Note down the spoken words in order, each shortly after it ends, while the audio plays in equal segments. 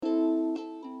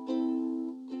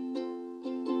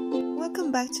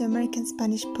Welcome back to American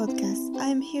Spanish Podcast. I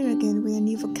am here again with a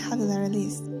new vocabulary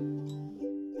list.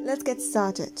 Let's get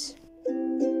started.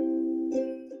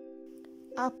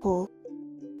 Apple,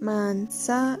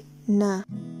 manzana,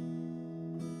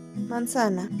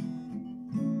 manzana,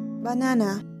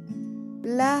 banana,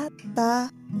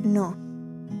 plátano,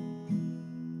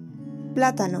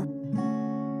 plátano,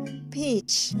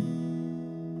 peach,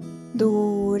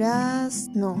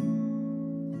 durazno,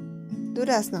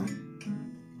 durazno,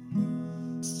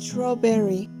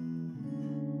 strawberry,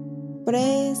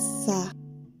 fresa,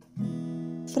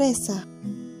 fresa,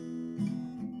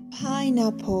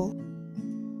 pineapple,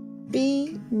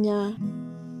 piña,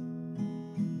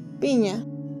 piña,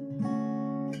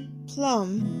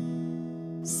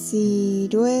 plum,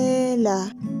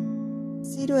 ciruela,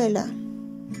 ciruela,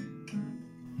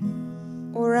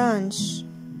 orange,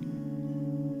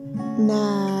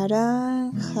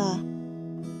 naranja,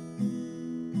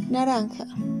 naranja,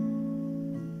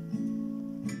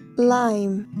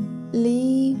 lime,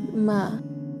 lima,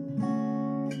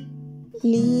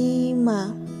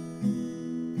 lima,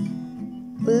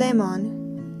 lemon,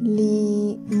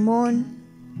 limón,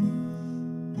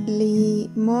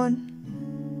 limón,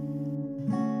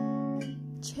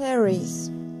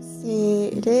 cherries,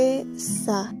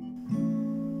 cereza,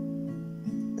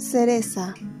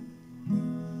 cereza,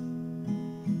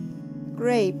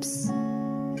 grapes,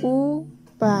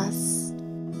 uvas,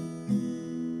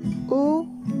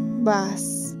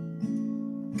 uvas,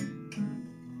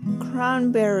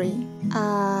 cranberry,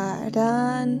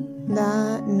 arándano,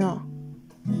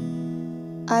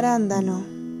 arándano,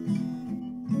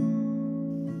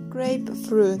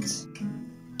 grapefruit,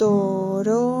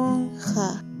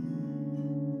 toronja,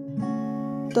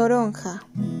 toronja,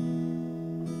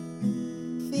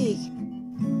 fig,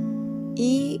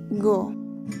 higo,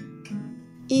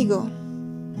 higo,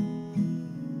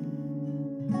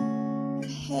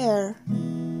 pear,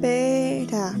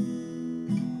 pera,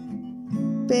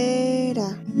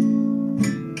 pera.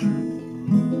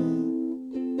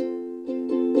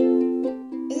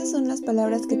 Esas son las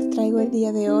palabras que te traigo el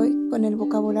día de hoy con el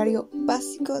vocabulario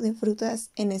básico de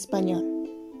frutas en español.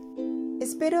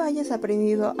 Espero hayas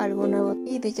aprendido algo nuevo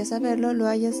y de ya saberlo lo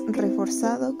hayas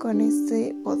reforzado con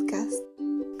este podcast.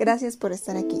 Gracias por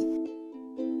estar aquí.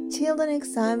 Till the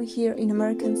next time here in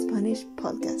American Spanish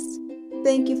Podcast.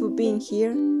 Thank you for being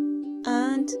here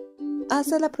and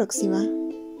hasta la próxima.